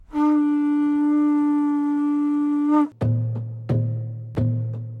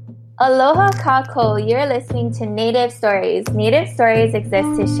Aloha kako, you're listening to Native Stories. Native Stories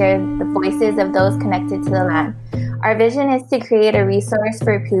exist to share the voices of those connected to the land. Our vision is to create a resource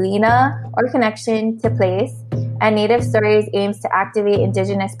for pilina or connection to place, and Native Stories aims to activate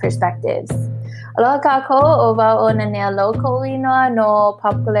Indigenous perspectives. Aloha kako, ova o na nea loko inoa no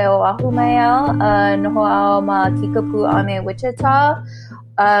Papakale Oahu Maiau, noho ao ma Kickapoo Ame Wichita.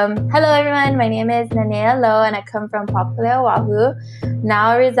 Hello everyone, my name is Nanea Lowe and I come from Papakale Oahu,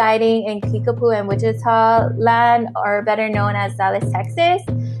 now residing in Kickapoo and Wichita land, or better known as Dallas, Texas.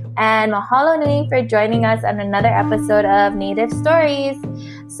 And mahalo nui for joining us on another episode of Native Stories.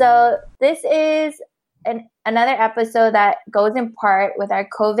 So this is another episode that goes in part with our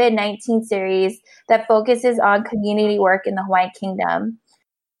COVID-19 series that focuses on community work in the Hawaiian Kingdom.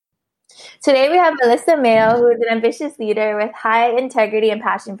 Today we have Melissa Mayo, who is an ambitious leader with high integrity and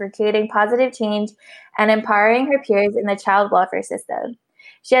passion for creating positive change and empowering her peers in the child welfare system.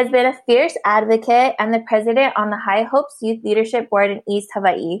 She has been a fierce advocate and the president on the High Hopes Youth Leadership Board in East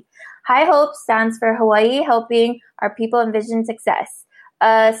Hawaii. High Hopes stands for Hawaii Helping Our People Envision Success,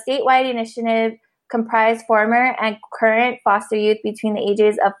 a statewide initiative comprised former and current foster youth between the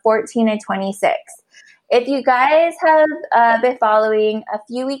ages of 14 and 26. If you guys have been following, a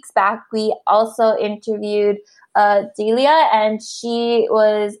few weeks back, we also interviewed Delia, and she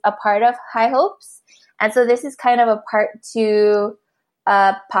was a part of High Hopes. And so this is kind of a part two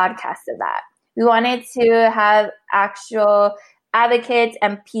podcast of that. We wanted to have actual advocates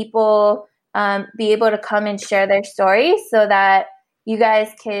and people be able to come and share their stories so that you guys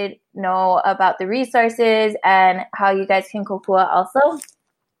could know about the resources and how you guys can kokua also.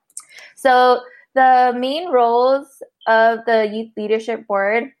 So the main roles of the Youth Leadership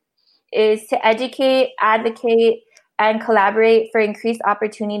Board is to educate, advocate, and collaborate for increased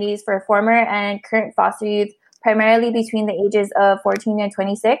opportunities for former and current foster youth, primarily between the ages of 14 and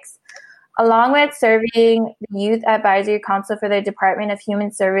 26, along with serving the Youth Advisory Council for the Department of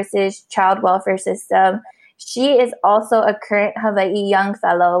Human Services Child Welfare System. She is also a current Hawaii Young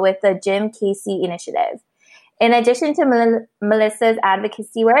Fellow with the Jim Casey Initiative. In addition to Melissa's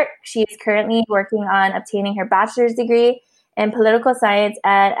advocacy work, she is currently working on obtaining her bachelor's degree in political science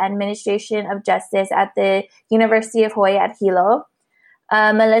and administration of justice at the University of Hawaii at Hilo.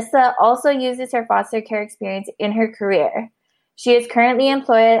 Melissa also uses her foster care experience in her career. She is currently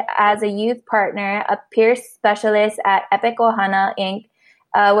employed as a youth partner, a peer specialist at Epic Ohana, Inc.,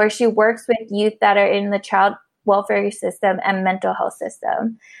 where she works with youth that are in the child welfare system and mental health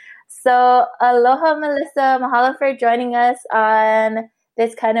system. So aloha, Melissa. Mahalo for joining us on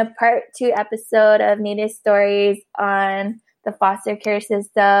this kind of part two episode of Native Stories on the foster care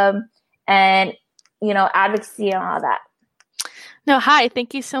system and, advocacy and all that. No, hi.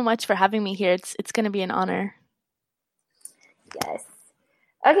 Thank you so much for having me here. It's going to be an honor. Yes.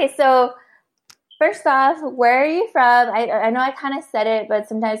 Okay, so first off, where are you from? I know I kind of said it, but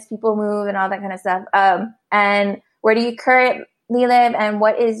sometimes people move and all that kind of stuff. And where do you currently live, and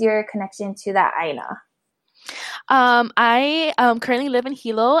what is your connection to that aina? I currently live in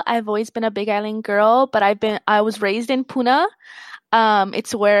Hilo. I've always been a Big Island girl, but I was raised in Puna.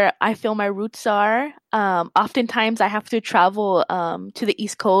 It's where I feel my roots are. Oftentimes I have to travel to the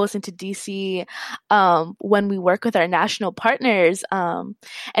East Coast and to DC when we work with our national partners. And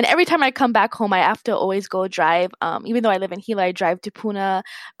every time I come back home, I have to always go drive. Even though I live in Hilo, I drive to Puna,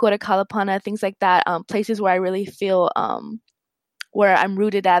 go to Kalapana, things like that, places where I really feel where I'm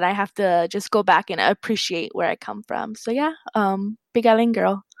rooted at. I have to just go back and appreciate where I come from. So yeah, Big Island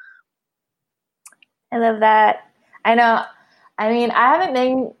girl. I love that. I know. I mean, I haven't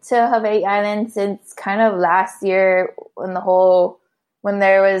been to Hawaii Island since kind of last year when I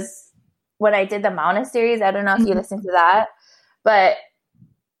did the Mauna series. I don't know if you listened to that, but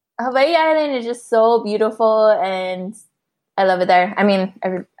Hawaii Island is just so beautiful and I love it there. I mean,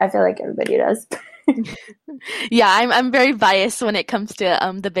 I feel like everybody does. Yeah, I'm very biased when it comes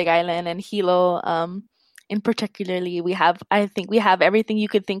to the Big Island and Hilo. In particularly, I think we have everything you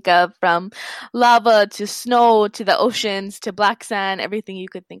could think of, from lava to snow to the oceans to black sand, everything you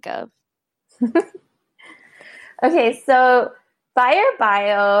could think of. Okay, so by your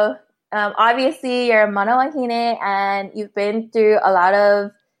bio, obviously you're a mana wahine and you've been through a lot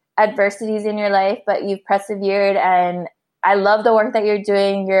of adversities in your life, but you've persevered, and I love the work that you're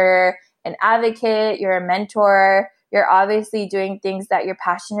doing. You're an advocate, you're a mentor, you're obviously doing things that you're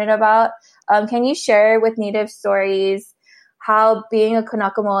passionate about. Can you share with Native Stories how being a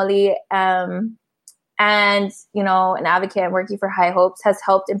Kanaka Maoli and, an advocate and working for High Hopes has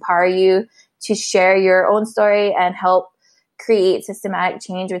helped empower you to share your own story and help create systematic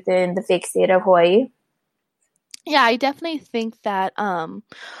change within the fake state of Hawaii? Yeah, I definitely think that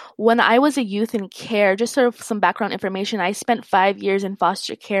when I was a youth in care, just sort of some background information, I spent 5 years in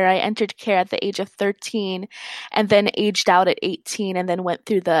foster care. I entered care at the age of 13 and then aged out at 18 and then went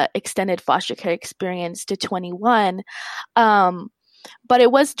through the extended foster care experience to 21. Um, but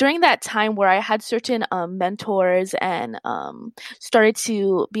it was during that time where I had certain mentors and started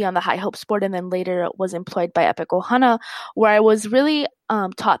to be on the High Hopes board and then later was employed by Epic Ohana, where I was really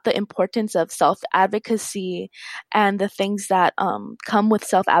taught the importance of self advocacy and the things that come with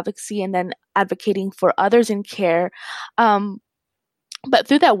self advocacy and then advocating for others in care. Um, but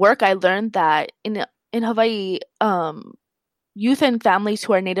through that work, I learned that in Hawaii, youth and families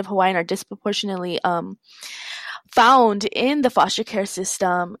who are Native Hawaiian are disproportionately found in the foster care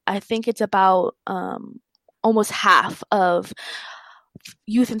system. I think it's about almost half of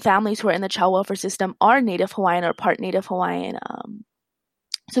youth and families who are in the child welfare system are Native Hawaiian or part Native Hawaiian.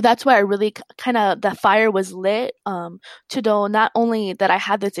 So that's why I really kind of, the fire was lit to know not only that I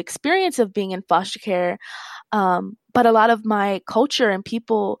had this experience of being in foster care, but a lot of my culture and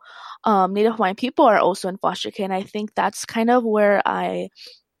people, Native Hawaiian people, are also in foster care. And I think that's kind of where I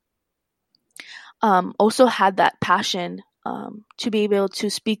also had that passion to be able to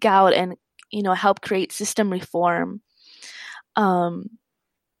speak out and, help create system reform.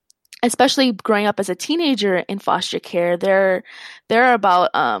 Especially growing up as a teenager in foster care, there are about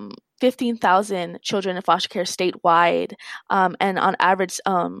 15,000 children in foster care statewide, and on average,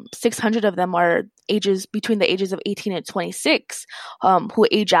 600 of them are between the ages of 18 and 26, who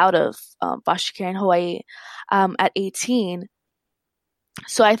age out of foster care in Hawaii at 18.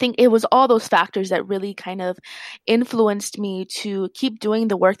 So I think it was all those factors that really kind of influenced me to keep doing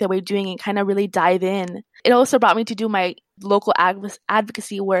the work that we're doing and kind of really dive in. It also brought me to do my local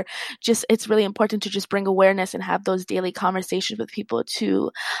advocacy, where just it's really important to just bring awareness and have those daily conversations with people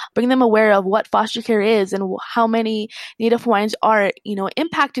to bring them aware of what foster care is and how many Native Hawaiians are,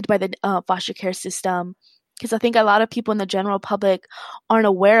 impacted by the foster care system. Because I think a lot of people in the general public aren't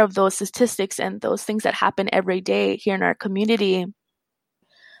aware of those statistics and those things that happen every day here in our community.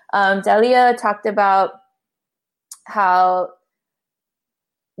 Delia talked about how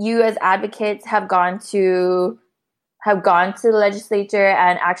you as advocates have gone to the legislature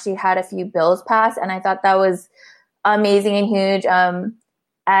and actually had a few bills passed. And I thought that was amazing and huge.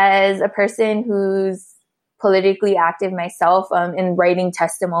 As a person who's politically active myself, in writing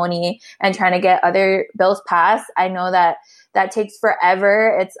testimony and trying to get other bills passed, I know that takes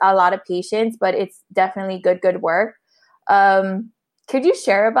forever. It's a lot of patience, but it's definitely good work. Could you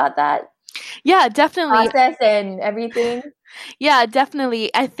share about that? Yeah, definitely. Process and everything. Yeah,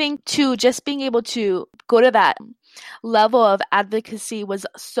 definitely. I think too, just being able to go to that level of advocacy was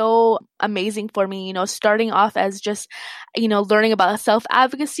so amazing for me, starting off as just, learning about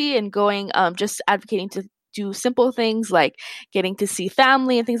self-advocacy and going, just advocating to do simple things like getting to see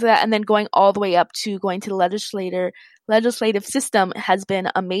family and things like that, and then going all the way up to going to the legislative system has been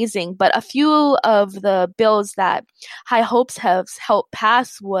amazing. But a few of the bills that High Hopes has helped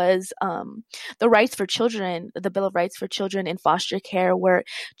pass was the Rights for Children, the Bill of Rights for Children in foster care, where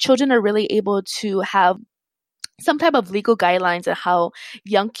children are really able to have some type of legal guidelines on how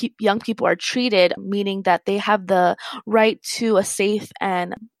young people are treated, meaning that they have the right to a safe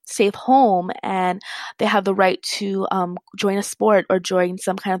home, and they have the right to join a sport or join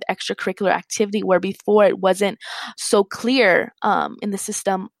some kind of extracurricular activity, where before it wasn't so clear in the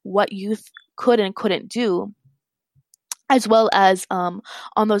system what youth could and couldn't do. As well as on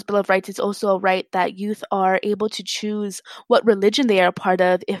those Bill of Rights, it's also a right that youth are able to choose what religion they are a part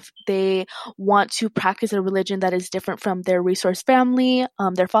of if they want to practice a religion that is different from their resource family,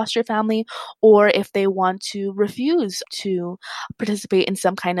 their foster family, or if they want to refuse to participate in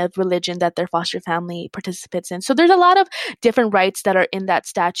some kind of religion that their foster family participates in. So there's a lot of different rights that are in that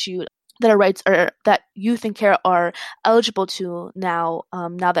statute, that youth in care are eligible to now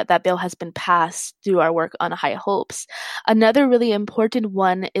that bill has been passed through our work on High Hopes. Another really important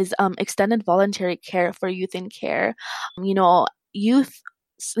one is extended voluntary care for youth in care.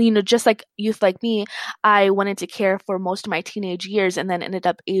 Just like youth like me, I went into care for most of my teenage years and then ended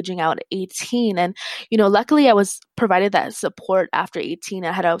up aging out at 18. And, luckily I was provided that support after 18.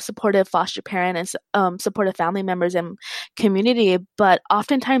 I had a supportive foster parent and supportive family members and community. But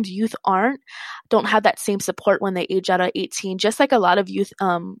oftentimes youth don't have that same support when they age out at 18, just like a lot of youth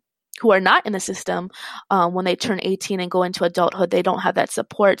who are not in the system, when they turn 18 and go into adulthood, they don't have that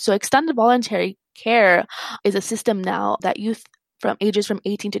support. So extended voluntary care is a system now that youth from ages from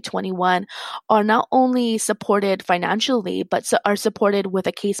 18 to 21 are not only supported financially, but are supported with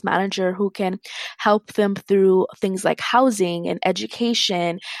a case manager who can help them through things like housing and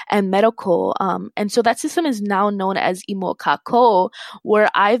education and medical. And so that system is now known as Imo Kako, where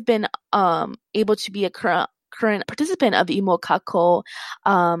I've been able to be a current participant of Imo Kako,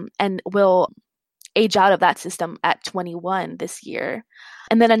 and will age out of that system at 21 this year.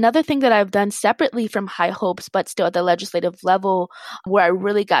 And then another thing that I've done separately from High Hopes, but still at the legislative level, where I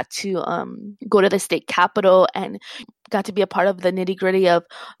really got to go to the state capitol and got to be a part of the nitty-gritty of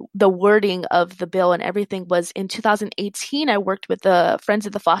the wording of the bill and everything, was in 2018. I worked with the Friends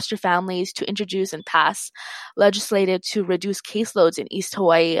of the Foster Families to introduce and pass legislative to reduce caseloads in East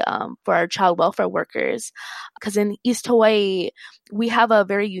Hawaii for our child welfare workers. Because in East Hawaii, we have a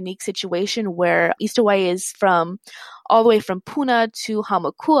very unique situation where East Hawaii is all the way from Puna to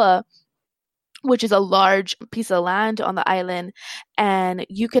Hamakua, which is a large piece of land on the island. And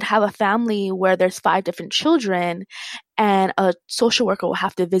you could have a family where there's 5 different children, and a social worker will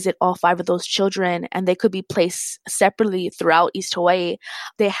have to visit all 5 of those children, and they could be placed separately throughout East Hawaii.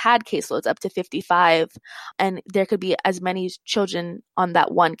 They had caseloads up to 55, and there could be as many children on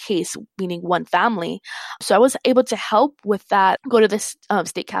that one case, meaning one family. So I was able to help with that, go to the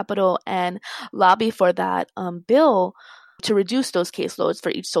state capitol and lobby for that bill to reduce those caseloads for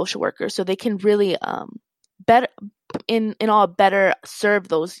each social worker, so they can really better serve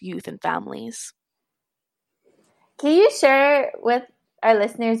those youth and families. Can you share with our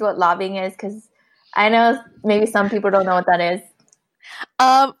listeners what lobbying is? Because I know maybe some people don't know what that is.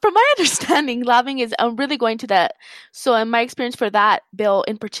 From my understanding, lobbying is really going to that. So in my experience for that bill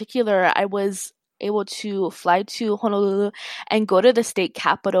in particular, I was able to fly to Honolulu and go to the state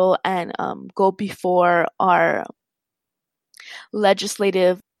capitol and go before our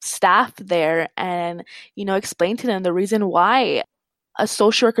legislative staff there and, explain to them the reason why a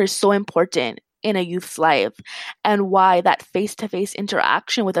social worker is so important in a youth's life, and why that face-to-face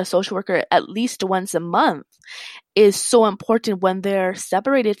interaction with a social worker at least once a month is so important when they're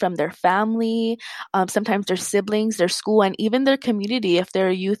separated from their family, sometimes their siblings, their school, and even their community. If they're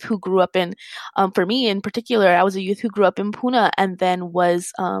a youth who grew up in, for me in particular, I was a youth who grew up in Puna and then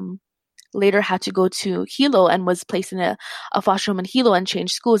was later had to go to Hilo and was placed in a foster home in Hilo and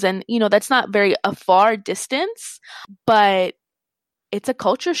changed schools. And, that's not very a far distance, but it's a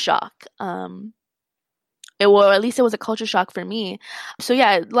culture shock. At least it was a culture shock for me. So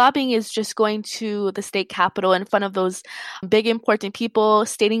yeah, lobbying is just going to the state capitol in front of those big important people,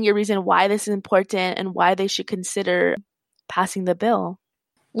 stating your reason why this is important and why they should consider passing the bill.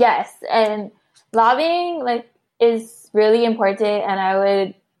 Yes, and lobbying is really important, and I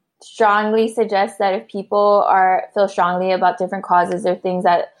would strongly suggest that if people feel strongly about different causes or things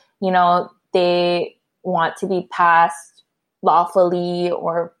that they want to be passed lawfully,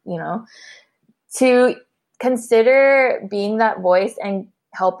 or to consider being that voice and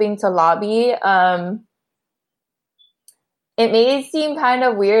helping to lobby. It may seem kind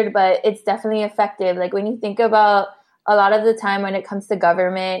of weird, but it's definitely effective. Like when you think about a lot of the time when it comes to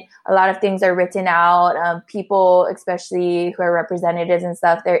government, a lot of things are written out. People, especially who are representatives and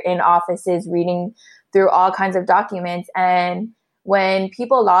stuff, they're in offices reading through all kinds of documents. And when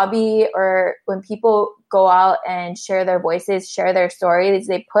people lobby or when people go out and share their voices, share their stories,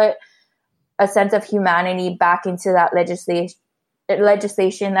 they put a sense of humanity back into that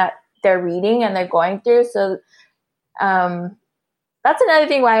legislation that they're reading and they're going through. So that's another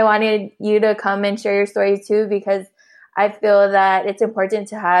thing why I wanted you to come and share your story too, because I feel that it's important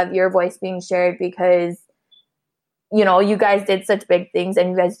to have your voice being shared because, you guys did such big things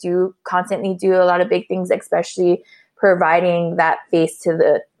and you guys do constantly do a lot of big things, especially providing that face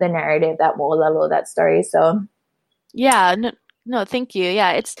to the narrative, that level of that story. So yeah, no, thank you.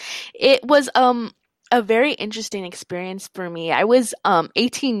 Yeah, it was a very interesting experience for me. I was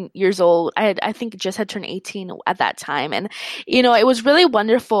 18 years old. I think just had turned 18 at that time, and it was really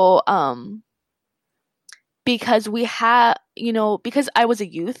wonderful because because I was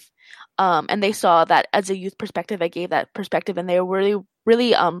a youth, and they saw that as a youth perspective, I gave that perspective, and they were really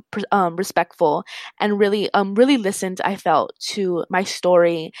really respectful and really listened, I felt, to my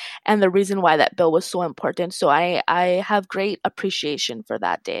story and the reason why that bill was so important. So I have great appreciation for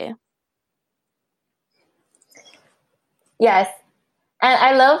that day. Yes. And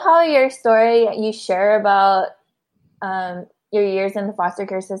I love how your story, you share about your years in the foster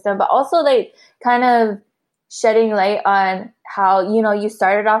care system, but also kind of shedding light on how, you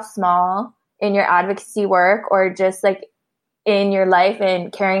started off small in your advocacy work or just in your life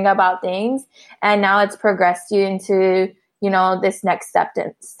and caring about things. And now it's progressed you into this next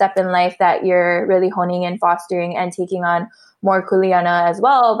step in life that you're really honing and fostering and taking on more kuleana as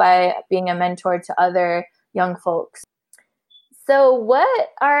well by being a mentor to other young folks. So what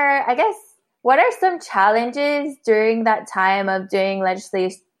are some challenges during that time of doing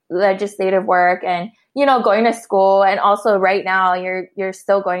legislative work and, going to school, and also right now you're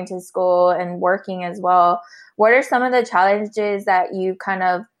still going to school and working as well? What are some of the challenges that you kind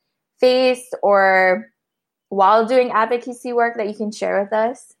of faced or while doing advocacy work that you can share with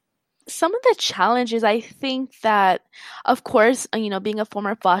us? Some of the challenges, I think that, of course, being a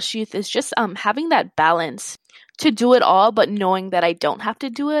former FOSH youth is just having that balance to do it all, but knowing that I don't have to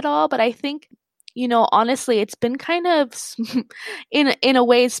do it all. But I think, honestly, it's been kind of, in a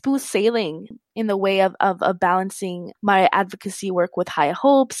way, smooth sailing in the way of balancing my advocacy work with High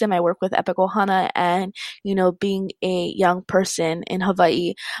Hopes and my work with Epic Ohana and, being a young person in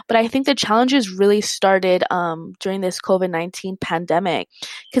Hawaii. But I think the challenges really started during this COVID-19 pandemic,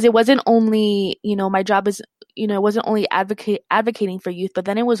 because it wasn't only, my job is, it wasn't only advocating for youth, but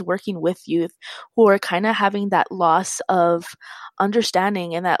then it was working with youth who are kind of having that loss of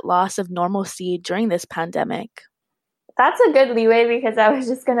understanding and that loss of normalcy during this pandemic. That's a good leeway, because I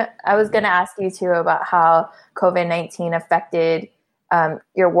was gonna ask you too about how COVID-19 affected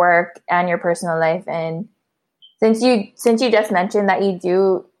your work and your personal life. And since you just mentioned that you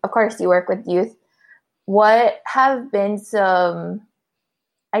do, of course, you work with youth, what have been some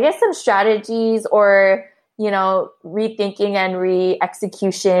strategies or rethinking and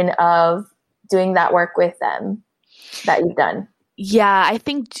re-execution of doing that work with them that you've done? Yeah, I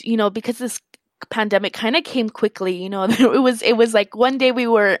think, because this pandemic kind of came quickly, it was like one day we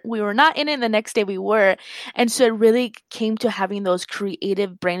were not in it, and the next day we were. And so it really came to having those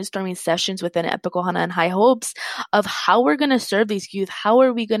creative brainstorming sessions within Epic Ohana and High Hopes of how we're going to serve these youth. How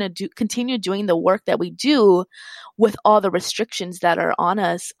are we going to continue doing the work that we do with all the restrictions that are on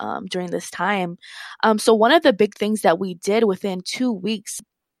us during this time? So one of the big things that we did within 2 weeks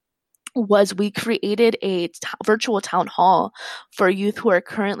was we created a virtual town hall for youth who are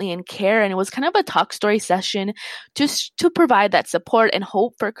currently in care. And it was kind of a talk story session just to provide that support and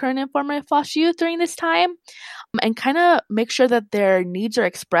hope for current and former FOSH youth during this time, and kind of make sure that their needs are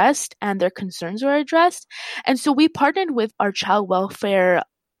expressed and their concerns are addressed. And so we partnered with our child welfare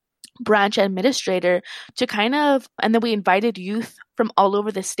branch administrator and then we invited youth from all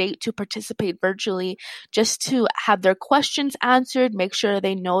over the state to participate virtually, just to have their questions answered, make sure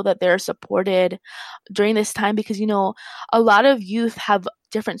they know that they're supported during this time, because a lot of youth have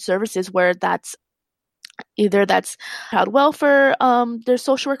different services where that's child welfare, their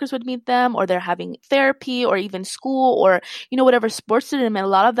social workers would meet them, or they're having therapy, or even school, or whatever sports to them, and a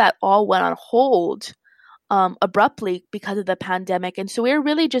lot of that all went on hold abruptly because of the pandemic. And so we were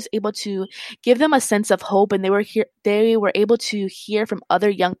really just able to give them a sense of hope, and they were able to hear from other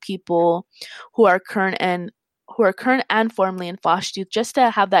young people who are current and formerly in FOSH youth, just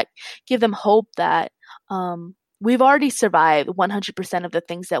to have that, give them hope that we've already survived 100% of the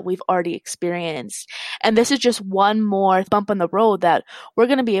things that we've already experienced. And this is just one more bump on the road that we're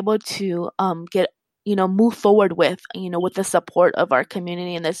going to be able to move forward with the support of our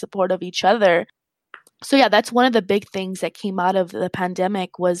community and the support of each other. So yeah, that's one of the big things that came out of the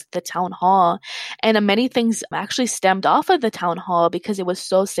pandemic, was the town hall. And many things actually stemmed off of the town hall because it was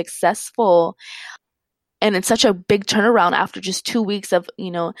so successful. And it's such a big turnaround after just 2 weeks of,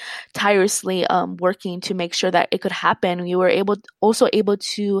 tirelessly working to make sure that it could happen. We were also able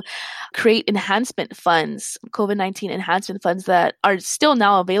to create enhancement funds, COVID-19 enhancement funds, that are still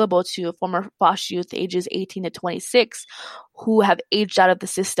now available to former FOSH youth ages 18 to 26 who have aged out of the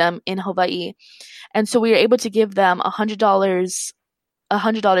system in Hawaii. And so we were able to give them $100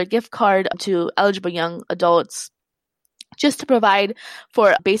 gift card to eligible young adults, just to provide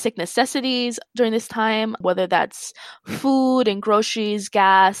for basic necessities during this time, whether that's food and groceries,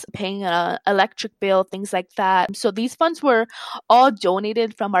 gas, paying an electric bill, things like that. So these funds were all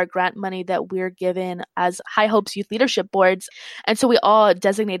donated from our grant money that we're given as High Hopes Youth Leadership Boards. And so we all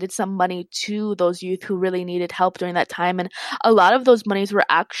designated some money to those youth who really needed help during that time. And a lot of those monies were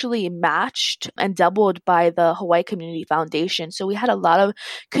actually matched and doubled by the Hawaii Community Foundation. So we had a lot of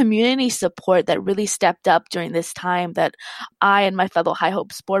community support that really stepped up during this time, that I and my fellow High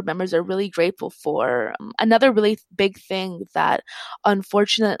Hopes board members are really grateful for. Another really big thing that,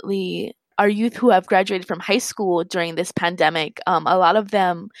 unfortunately, our youth who have graduated from high school during this pandemic, a lot of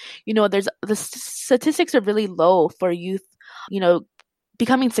them, the statistics are really low for youth,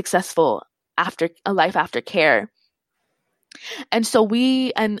 becoming successful after a life after care. And so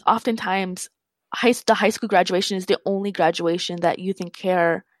oftentimes the high school graduation is the only graduation that youth in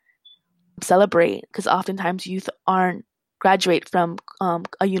care celebrate, because oftentimes youth aren't graduate from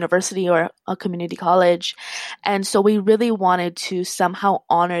a university or a community college. And so we really wanted to somehow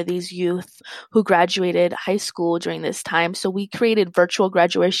honor these youth who graduated high school during this time. So we created virtual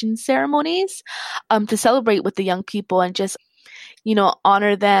graduation ceremonies to celebrate with the young people and just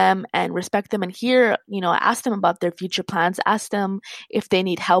honor them and respect them and ask them about their future plans, ask them if they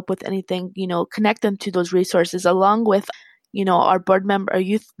need help with anything, connect them to those resources along with, our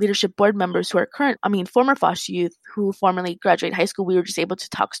youth leadership board members who are former Fosh youth who formerly graduated high school. We were just able to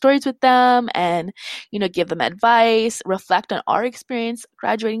talk stories with them and, give them advice, reflect on our experience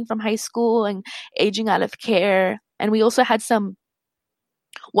graduating from high school and aging out of care. And we also had some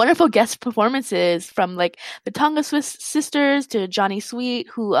wonderful guest performances from like the Tonga Swiss sisters to Johnny Sweet,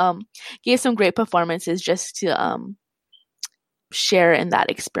 who gave some great performances just to share in that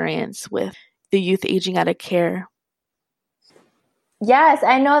experience with the youth aging out of care. Yes,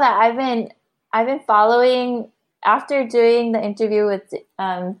 I know that I've been following after doing the interview with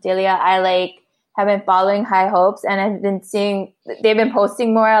Delia. I have been following High Hopes, and I've been seeing they've been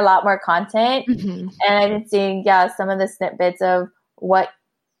posting a lot more content, and I've been seeing some of the snippets of what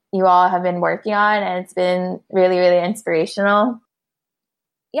you all have been working on, and it's been really, really inspirational.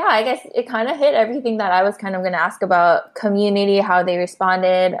 Yeah, I guess it kind of hit everything that I was kind of going to ask about community, how they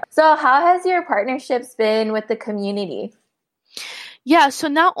responded. So how has your partnerships been with the community? Yeah, so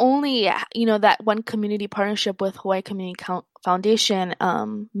not only, that one community partnership with Hawaii Community Foundation,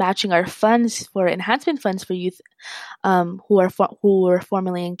 matching our funds for enhancement funds for youth who are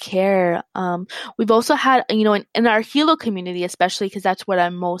formerly in care. We've also had, in our Hilo community, especially because that's what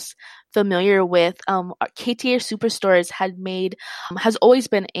I'm most familiar with, our KTA Superstores has always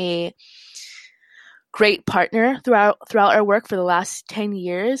been a great partner throughout our work for the last 10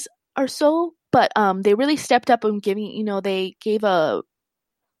 years or so. But they really stepped up and they gave a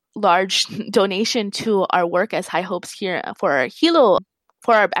large donation to our work as High Hopes here for our Hilo,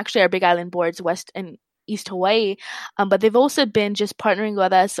 for our Big Island boards, West and East Hawaii. But they've also been just partnering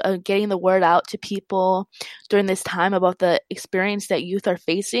with us, getting the word out to people during this time about the experience that youth are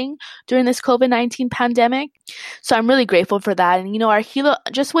facing during this COVID-19 pandemic. So I'm really grateful for that. And, our Hilo,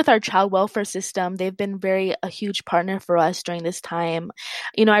 just with our child welfare system, they've been a huge partner for us during this time.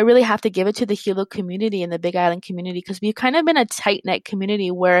 I really have to give it to the Hilo community and the Big Island community because we've kind of been a tight-knit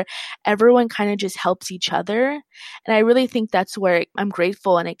community where everyone kind of just helps each other. And I really think that's where I'm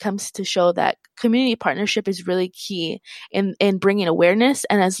grateful, and it comes to show that community partnership is really key in bringing awareness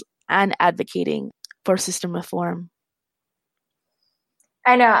and advocating for system reform.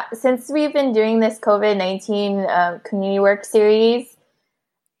 I know. Since we've been doing this COVID-19 community work series,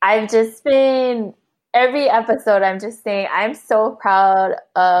 I've just been, every episode, I'm just saying, I'm so proud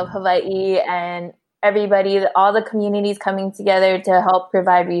of Hawaii and everybody, all the communities coming together to help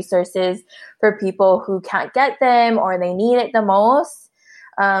provide resources for people who can't get them or they need it the most.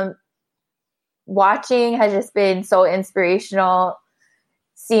 Watching has just been so inspirational,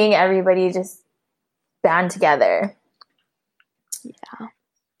 seeing everybody just band together. Yeah.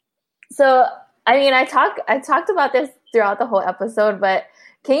 So, I talked about this throughout the whole episode, but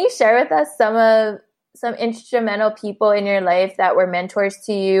can you share with us some instrumental people in your life that were mentors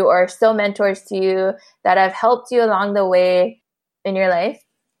to you or still mentors to you that have helped you along the way in your life?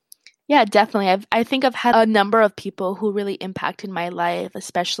 Yeah, definitely. I think I've had a number of people who really impacted my life,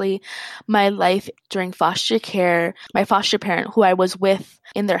 especially my life during foster care. My foster parent, who I was with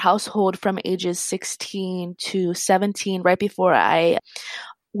in their household from ages 16 to 17, right before I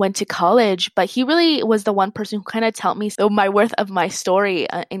went to college, but he really was the one person who kind of told me my worth of my story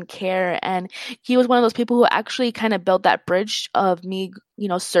in care. And he was one of those people who actually kind of built that bridge of me,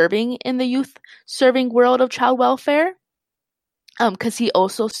 serving in the youth serving world of child welfare. Because he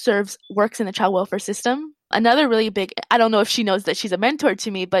also works in the child welfare system. Another really big, I don't know if she knows that she's a mentor to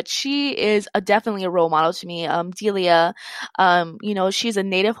me, but she is definitely a role model to me. Delia, she's a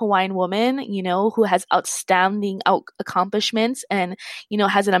Native Hawaiian woman, who has outstanding accomplishments and,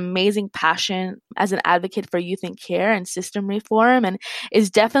 has an amazing passion as an advocate for youth in care and system reform, and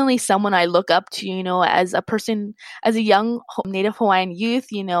is definitely someone I look up to, as a young Native Hawaiian youth,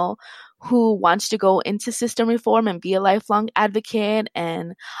 who wants to go into system reform and be a lifelong advocate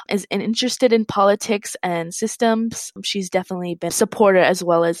and is interested in politics and systems. She's definitely been a supporter as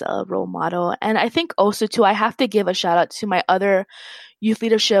well as a role model. And I think also too, I have to give a shout out to my other youth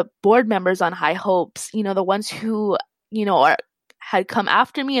leadership board members on High Hopes, the ones who, had come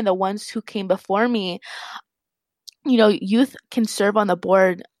after me and the ones who came before me. Youth can serve on the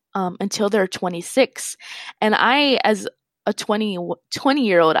board until they're 26. And I, as a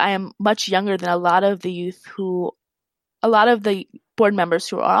 20-year-old, I am much younger than a lot of the board members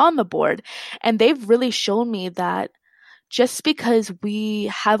who are on the board. And they've really shown me that just because we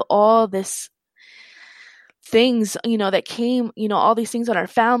have all this things, that came, all these things on our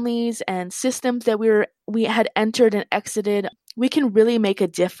families and systems that we had entered and exited, we can really make a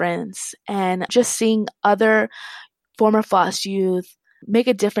difference. And just seeing other former FOSS youth make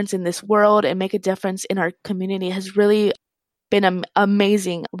a difference in this world and make a difference in our community has really been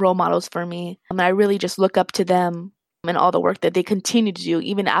amazing role models for me. I really just look up to them and all the work that they continue to do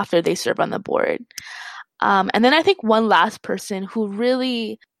even after they serve on the board. And then I think one last person who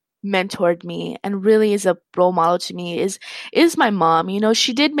really mentored me and really is a role model to me is my mom.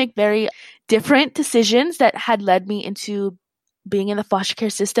 She did make very different decisions that had led me into being in the foster care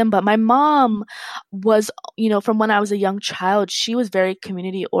system, but my mom was, from when I was a young child, she was very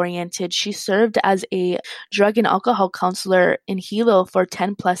community oriented. She served as a drug and alcohol counselor in Hilo for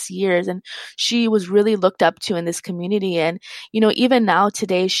 10 plus years, and she was really looked up to in this community. And, even now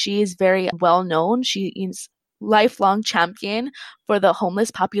today, she is very well known. She is lifelong champion for the homeless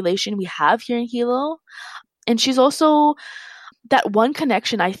population we have here in Hilo. And she's also that one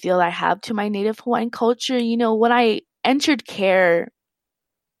connection I feel I have to my Native Hawaiian culture. When I entered care,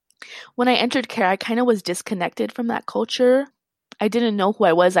 I kind of was disconnected from that culture. I didn't know who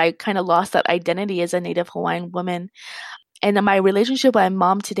I was. I kind of lost that identity as a Native Hawaiian woman. And my relationship with my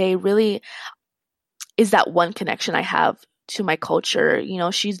mom today really is that one connection I have to my culture.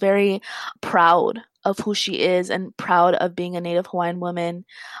 She's very proud of who she is and proud of being a Native Hawaiian woman.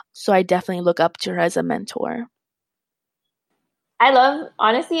 So I definitely look up to her as a mentor. I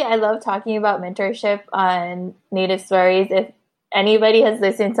love talking about mentorship on Native Stories. If anybody has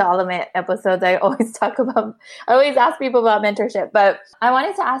listened to all of my episodes, I always ask people about mentorship. But I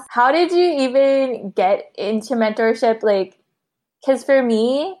wanted to ask, how did you even get into mentorship? Because for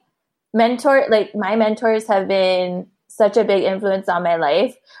me, my mentors have been such a big influence on my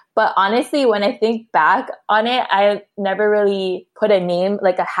life. But honestly, when I think back on it, I never really put a name,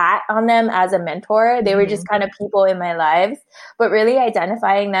 like a hat on them as a mentor. They were just kind of people in my lives. But really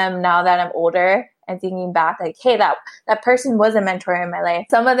identifying them now that I'm older and thinking back, hey, that person was a mentor in my life.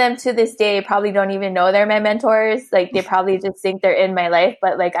 Some of them to this day probably don't even know they're my mentors. They probably just think they're in my life.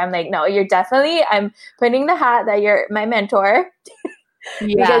 But I'm no, I'm putting the hat that you're my mentor.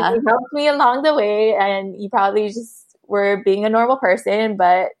 Because you helped me along the way, and you probably just were being a normal person,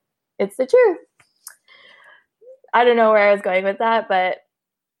 but it's the truth. I don't know where I was going with that, but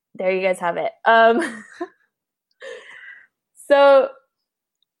there you guys have it. So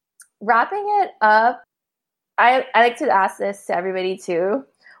wrapping it up, I like to ask this to everybody too.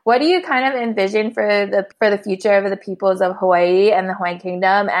 What do you kind of envision for the future of the peoples of Hawaii and the Hawaiian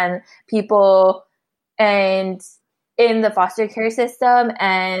Kingdom and people and in the foster care system?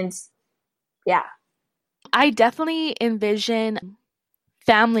 And yeah. I definitely envision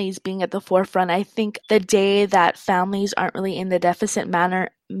families being at the forefront. I think the day that families aren't really in the deficit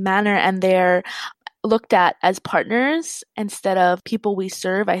manner and they're looked at as partners instead of people we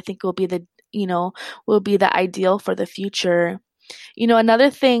serve, I think will be the ideal for the future.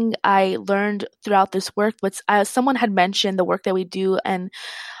 Another thing I learned throughout this work was someone had mentioned the work that we do, and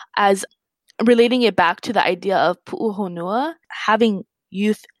as relating it back to the idea of pu'uhonua, having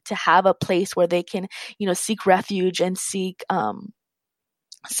youth to have a place where they can, seek refuge and seek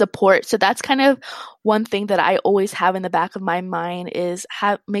support. So that's kind of one thing that I always have in the back of my mind is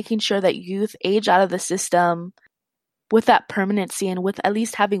making sure that youth age out of the system with that permanency and with at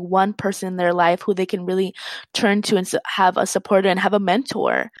least having one person in their life who they can really turn to and have a supporter and have a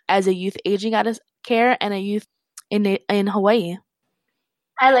mentor as a youth aging out of care and a youth in Hawaii.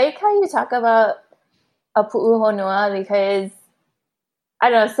 I like how you talk about a pu'uhonua because I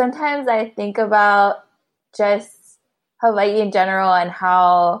don't know, sometimes I think about just Hawaii in general and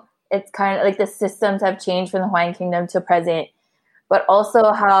how it's kind of the systems have changed from the Hawaiian Kingdom to present, but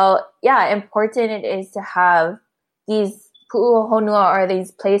also how, important it is to have these pu'uhonua or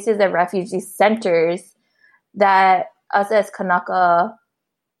these places of refuge, these centers that us as Kanaka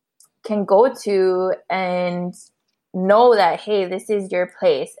can go to and know that, hey, this is your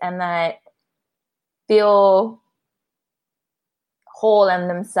place, and that feel whole in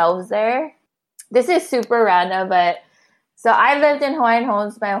themselves there. This is super random, but so I lived in Hawaiian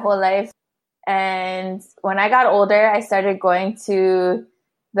homes my whole life. And when I got older, I started going to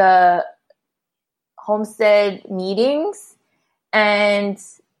the homestead meetings. And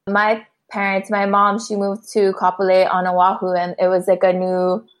my mom, she moved to Kapolei on Oahu, and it was a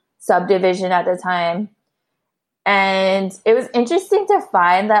new subdivision at the time. And it was interesting to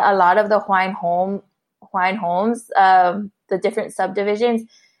find that a lot of the Hawaiian homes, the different subdivisions,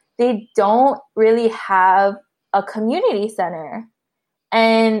 they don't really have a community center.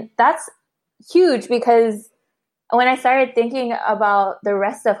 And that's huge because when I started thinking about the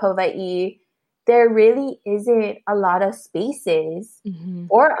rest of Hawaii, there really isn't a lot of spaces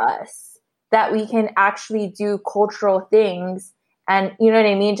for us that we can actually do cultural things. And you know what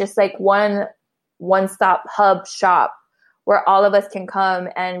I mean? Just like one-stop hub shop where all of us can come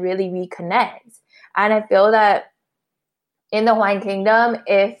and really reconnect. And I feel that in the Hawaiian Kingdom,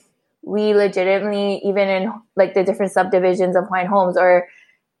 if we legitimately, even in like the different subdivisions of Hawaiian homes or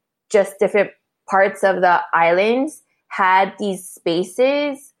just different parts of the islands, had these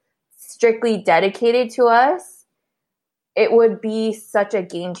spaces strictly dedicated to us, it would be such a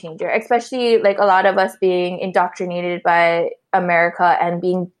game changer, especially like a lot of us being indoctrinated by America and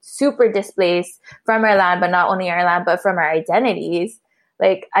being super displaced from our land, but not only our land, but from our identities.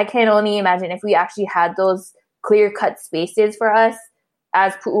 Like, I can only imagine if we actually had those clear-cut spaces for us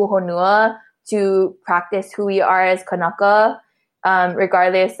as Pu'uhonua to practice who we are as Kanaka,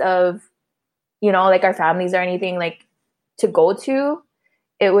 regardless of, you know, like our families or anything, like to go to,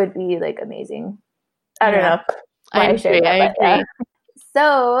 it would be like amazing. I don't know. I agree. Yeah.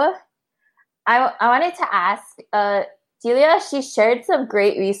 So I wanted to ask, Delia, she shared some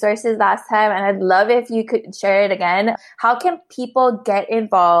great resources last time, and I'd love if you could share it again. How can people get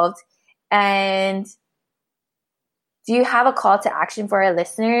involved? And do you have a call to action for our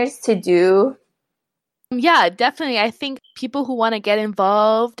listeners to do? Yeah, definitely. I think people who want to get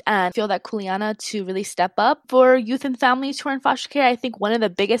involved and feel that kuleana to really step up for youth and families who are in foster care, I think one of the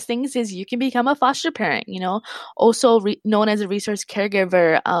biggest things is you can become a foster parent, you know, also known as a resource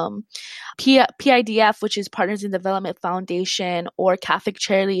caregiver. PIDF, which is Partners in Development Foundation, or Catholic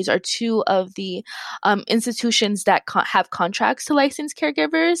Charities are two of the institutions that have contracts to license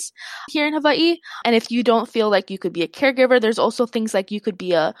caregivers here in Hawaii. And if you don't feel like you could be a caregiver, there's also things like you could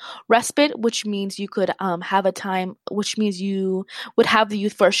be a respite, which means you could have a time, which means you would have the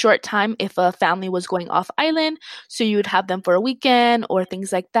youth for a short time if a family was going off island. So you would have them for a weekend or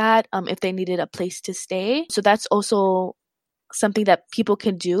things like that if they needed a place to stay. So that's also something that people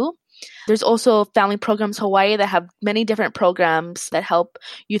can do. There's also Family Programs Hawaii that have many different programs that help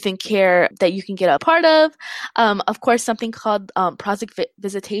youth in care that you can get a part of. Of course, something called Project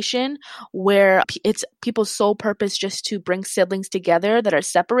Visitation, where it's people's sole purpose just to bring siblings together that are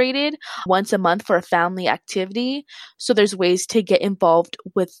separated once a month for a family activity. So there's ways to get involved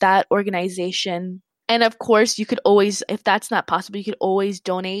with that organization. And of course, you could always, if that's not possible, you could always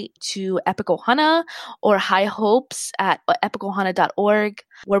donate to Epic Ohana or High Hopes at epicohana.org,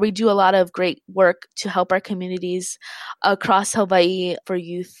 where we do a lot of great work to help our communities across Hawaii for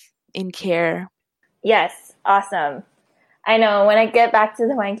youth in care. Yes, awesome. I know when I get back to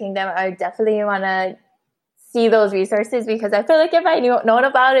the Hawaiian Kingdom, I definitely want to see those resources, because I feel like if I known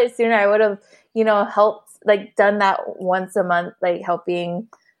about it sooner, I would have, you know, helped, like done that once a month, like helping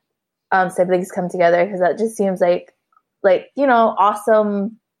siblings come together, because that just seems like you know,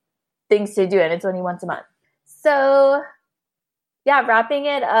 awesome things to do, and it's only once a month. So yeah, wrapping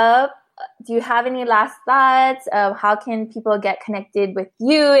it up, do you have any last thoughts of how can people get connected with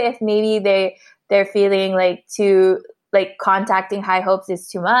you if maybe they're feeling like contacting High Hopes is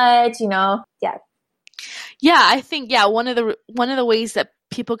too much, you know? I think one of the ways that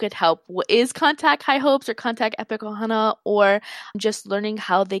people could help is contact High Hopes or contact Epic Ohana, or just learning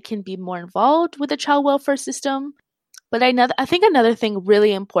how they can be more involved with the child welfare system. But I think another thing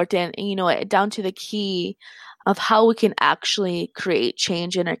really important, you know, down to the key of how we can actually create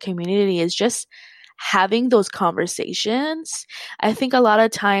change in our community, is just having those conversations. I think a lot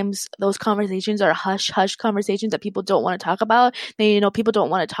of times those conversations are hush conversations that people don't want to talk about. People don't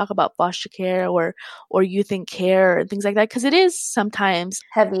want to talk about foster care or youth in care and things like that, because it is sometimes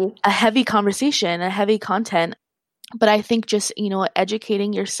a heavy conversation, a heavy content. But I think just, you know,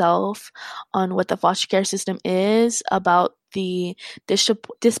 educating yourself on what the foster care system is, about the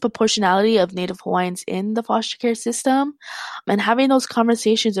disproportionality of Native Hawaiians in the foster care system, and having those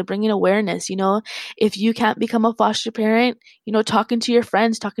conversations and bringing awareness. You know, if you can't become a foster parent, you know, talking to your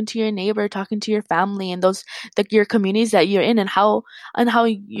friends, talking to your neighbor, talking to your family, and those your communities that you're in, and how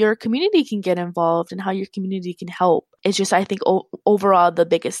your community can get involved and how your community can help. It's just, I think, overall the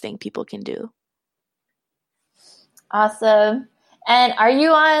biggest thing people can do. Awesome. And are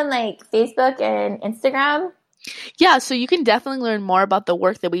you on like Facebook and Instagram? Yeah, so you can definitely learn more about the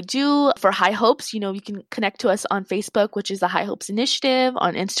work that we do for High Hopes. You know, you can connect to us on Facebook, which is the High Hopes Initiative,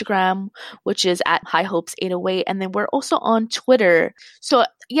 on Instagram, which is at High Hopes 808, and then we're also on Twitter. So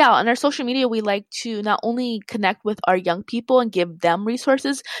yeah, on our social media, we like to not only connect with our young people and give them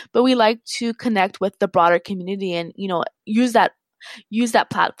resources, but we like to connect with the broader community and, you know, use that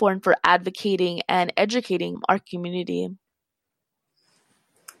platform for advocating and educating our community.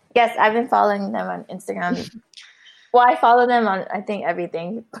 Yes, I've been following them on Instagram. Well, I follow them on, I think,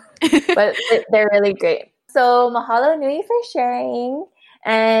 everything, but they're really great. So mahalo nui for sharing.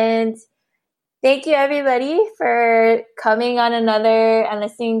 And thank you, everybody, for coming on another and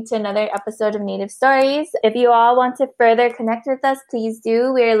listening to another episode of Native Stories. If you all want to further connect with us, please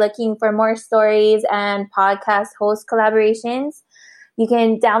do. We're looking for more stories and podcast host collaborations. You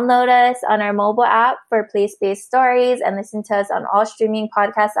can download us on our mobile app for place-based stories and listen to us on all streaming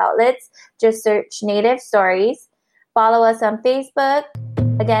podcast outlets. Just search Native Stories. Follow us on Facebook,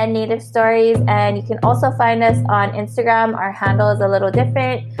 again, Native Stories, and you can also find us on Instagram. Our handle is a little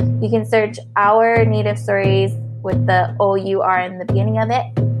different. You can search Our Native Stories with the OUR in the beginning of it.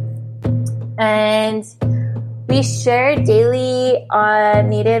 And we share daily on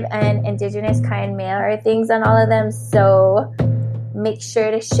Native and Indigenous kind mailer things on all of them, so make sure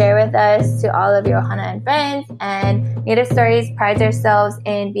to share with us to all of your Ohana and friends. And Native Stories prides ourselves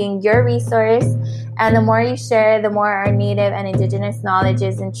in being your resource. And the more you share, the more our Native and Indigenous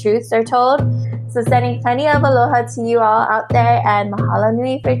knowledges and truths are told. So sending plenty of aloha to you all out there, and mahalo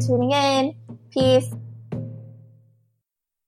nui for tuning in. Peace.